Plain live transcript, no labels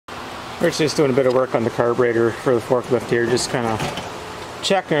We're just doing a bit of work on the carburetor for the forklift here, just kind of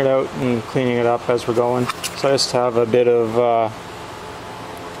checking it out and cleaning it up as we're going. So I just have a bit of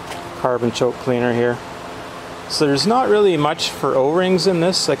carbon choke cleaner here. So there's not really much for O-rings in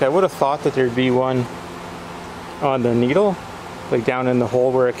this. Like, I would have thought that there'd be one on the needle, like down in the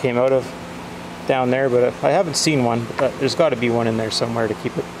hole where it came out of, down there, but I haven't seen one. But there's got to be one in there somewhere to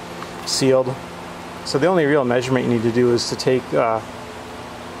keep it sealed. So the only real measurement you need to do is to take,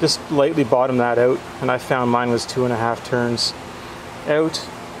 just lightly bottom that out, and I found mine was 2.5 turns out.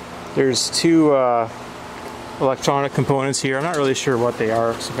 There's two electronic components here. I'm not really sure what they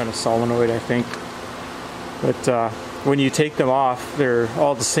are, some kind of solenoid, I think. But when you take them off, they're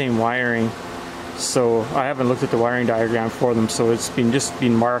all the same wiring. So I haven't looked at the wiring diagram for them, so it's just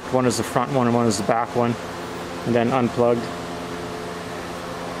been marked. One is the front one and one is the back one, and then unplugged.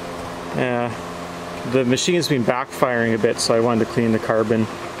 The machine's been backfiring a bit, so I wanted to clean the carbon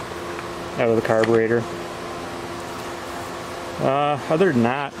out of the carburetor. Other than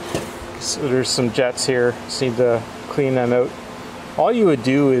that, so there's some jets here, just need to clean them out. All you would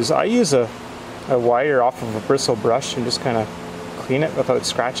do is, I use a wire off of a bristle brush and just kind of clean it without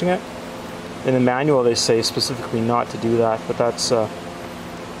scratching it. In the manual they say specifically not to do that, but that's the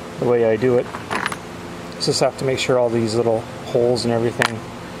way I do it. Just have to make sure all these little holes and everything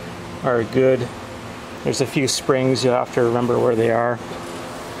are good. There's a few springs, you have to remember where they are.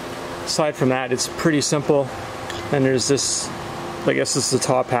 Aside from that, it's pretty simple. Then there's this, I guess this is the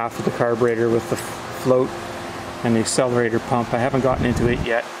top half of the carburetor with the float and the accelerator pump. I haven't gotten into it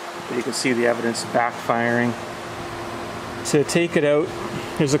yet, but you can see the evidence of backfiring. To take it out,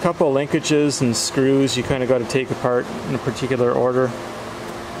 there's a couple of linkages and screws you kind of got to take apart in a particular order,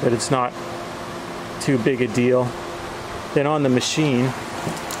 but it's not too big a deal. Then on the machine,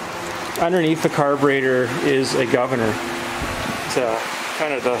 underneath the carburetor is a governor to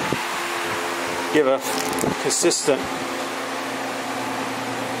kind of give a consistent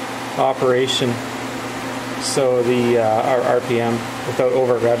operation, so the our RPM without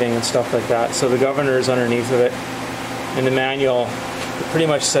over revving and stuff like that. So the governor is underneath of it. In the manual, it pretty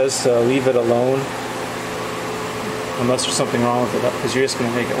much says to leave it alone unless there's something wrong with it, because you're just going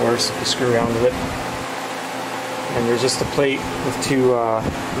to make it worse if you screw around with it. And there's just a plate with two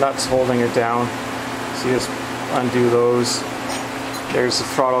nuts holding it down, so you just undo those. There's the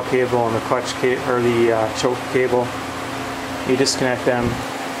throttle cable and the clutch cable, or the choke cable. You disconnect them.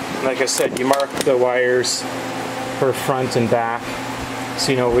 Like I said, you mark the wires for front and back,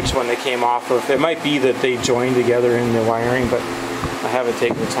 so you know which one they came off of. It might be that they join together in the wiring, but I haven't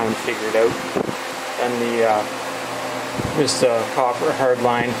taken the time to figure it out. And just a copper hard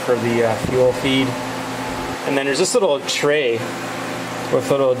line for the fuel feed. And then there's this little tray with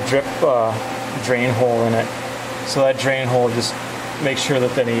a little drip drain hole in it. So that drain hole just makes sure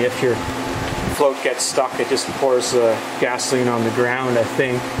that then if your float gets stuck, it just pours the gasoline on the ground, I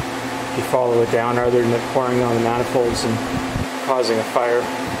think, if you follow it down, rather than it pouring on the manifolds and causing a fire.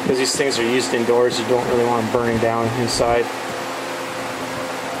 Because these things are used indoors, you don't really want them burning down inside.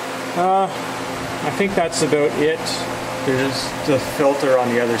 I think that's about it. There's the filter on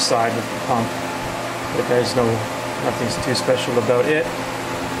the other side of the pump, but there's nothing too special about it.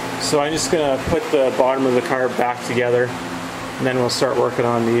 So I'm just going to put the bottom of the carb back together, and then we'll start working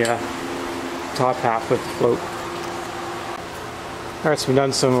on the top half with the float. Alright, so we've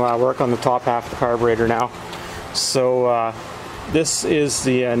done some work on the top half of the carburetor now. So this is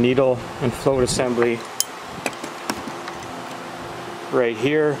the needle and float assembly right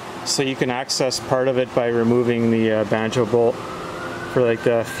here. So you can access part of it by removing the banjo bolt for like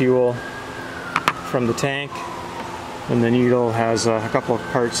the fuel from the tank. And the needle has a couple of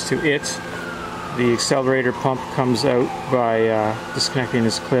parts to it. The accelerator pump comes out by disconnecting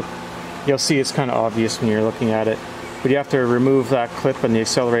this clip. You'll see it's kind of obvious when you're looking at it, but you have to remove that clip on the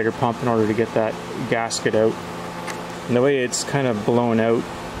accelerator pump in order to get that gasket out. And the way it's kind of blown out,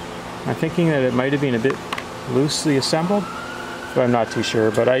 I'm thinking that it might have been a bit loosely assembled, but I'm not too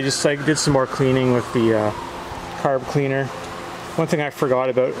sure. But I did some more cleaning with the carb cleaner. One thing I forgot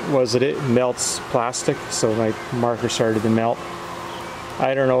about was that it melts plastic, so my marker started to melt.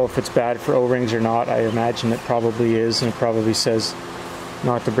 I don't know if it's bad for O-rings or not. I imagine it probably is, and it probably says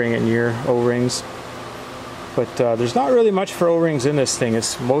not to bring it near O-rings. But there's not really much for O-rings in this thing.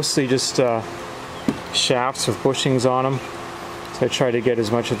 It's mostly just shafts with bushings on them. So I try to get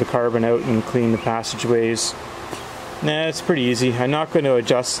as much of the carbon out and clean the passageways. Nah, it's pretty easy. I'm not going to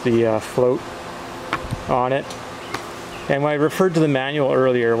adjust the float on it. And when I referred to the manual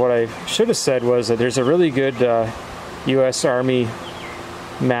earlier, what I should have said was that there's a really good US Army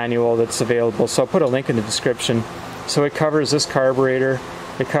manual that's available. So I'll put a link in the description. So it covers this carburetor,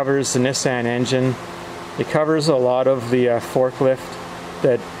 It covers the Nissan engine. It covers a lot of the forklift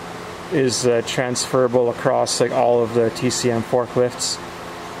that is transferable across like all of the TCM forklifts.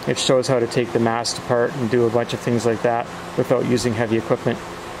 It shows how to take the mast apart and do a bunch of things like that without using heavy equipment.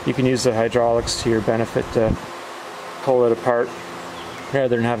 You can use the hydraulics to your benefit to pull it apart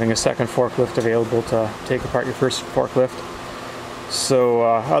rather than having a second forklift available to take apart your first forklift. So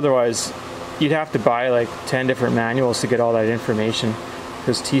otherwise you'd have to buy like 10 different manuals to get all that information,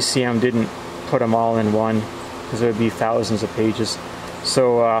 because TCM didn't put them all in one, because it would be thousands of pages.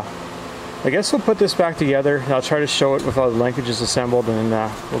 So I guess we'll put this back together. I'll try to show it with all the linkages assembled, and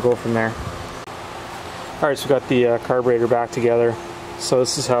we'll go from there. Alright, so we got the carburetor back together. So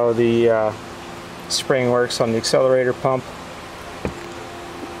this is how the spring works on the accelerator pump.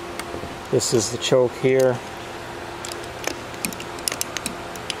 This is the choke here.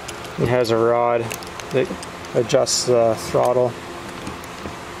 It has a rod that adjusts the throttle.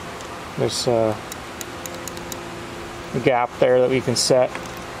 There's a gap there that we can set.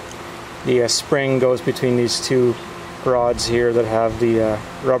 The spring goes between these two rods here that have the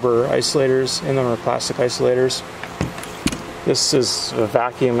rubber isolators in them, or plastic isolators. This is a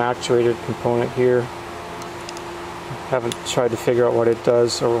vacuum actuated component here. Haven't tried to figure out what it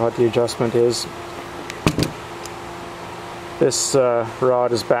does or what the adjustment is. This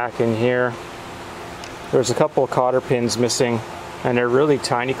rod is back in here. There's a couple of cotter pins missing, and they're really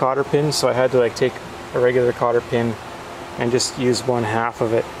tiny cotter pins, so I had to like take a regular cotter pin and just use 1/2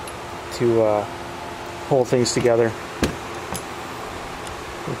 of it to hold things together.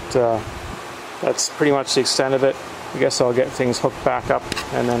 But, that's pretty much the extent of it. I guess I'll get things hooked back up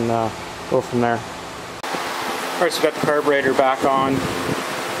and then go from there. Alright, so we got the carburetor back on.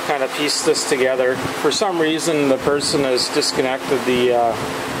 Kind of pieced this together. For some reason the person has disconnected the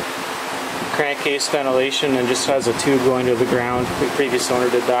crankcase ventilation and just has a tube going to the ground. The previous owner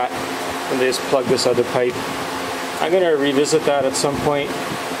did that, and they just plugged this other pipe. I'm going to revisit that at some point.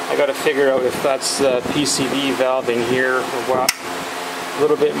 I got to figure out if that's the PCV valve in here or what. A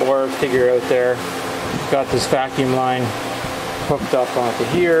little bit more to figure out there. Got this vacuum line hooked up onto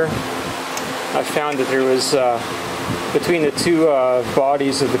here. I found that there was between the two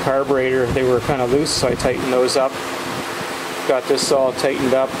bodies of the carburetor, they were kind of loose, so I tightened those up. Got this all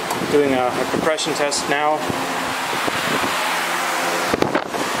tightened up. Doing a compression test now.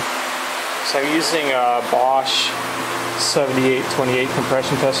 So I'm using a Bosch 7828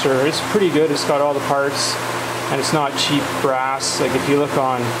 compression tester. It's pretty good. It's got all the parts, and it's not cheap brass. Like if you look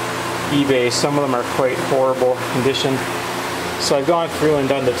on eBay, some of them are quite horrible condition. So I've gone through and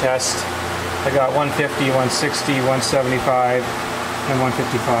done the test. I got 150, 160, 175, and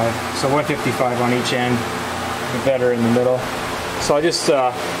 155. So 155 on each end, the better in the middle. So I'll just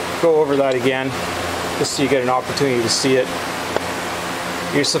go over that again, just so you get an opportunity to see it.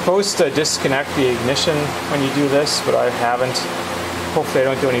 You're supposed to disconnect the ignition when you do this, but I haven't. Hopefully I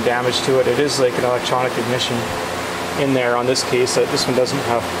don't do any damage to it. It is like an electronic ignition in there on this case. This one doesn't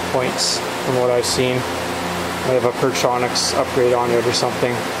have points from what I've seen. I have a Pertronics upgrade on it or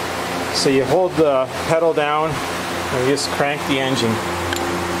something. So you hold the pedal down and you just crank the engine.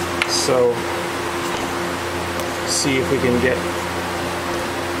 So see if we can get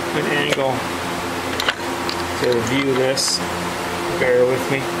an angle to view this. Bear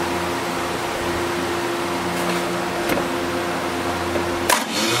with me.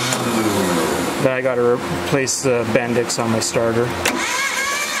 Then I got to replace the Bendix on my starter.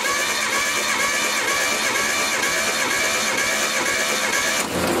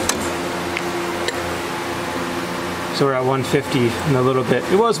 So we're at 150 in a little bit.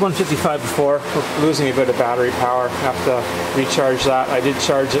 It was 155 before. We're losing a bit of battery power. I have to recharge that. I did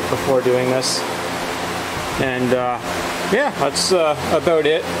charge it before doing this. And yeah, that's about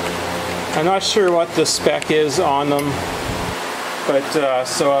it. I'm not sure what the spec is on them. But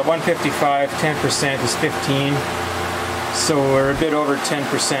so at 155, 10% is 15. So we're a bit over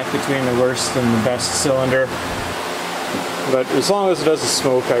 10% between the worst and the best cylinder. But as long as it doesn't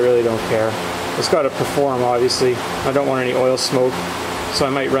smoke, I really don't care. It's got to perform, obviously. I don't want any oil smoke, so I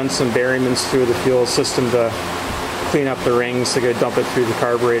might run some Berrymans through the fuel system to clean up the rings. I gotta dump it through the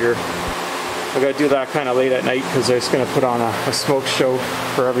carburetor. I gotta do that kind of late at night because I was gonna put on a smoke show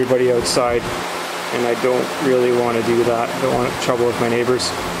for everybody outside, and I don't really want to do that. I don't want trouble with my neighbors.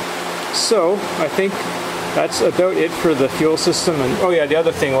 So I think that's about it for the fuel system. And oh yeah, the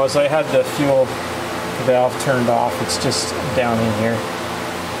other thing was I had the fuel valve turned off. It's just down in here,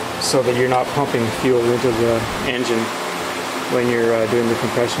 so that you're not pumping fuel into the engine when you're doing the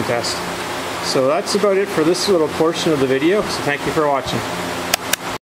compression test. So that's about it for this little portion of the video, so thank you for watching.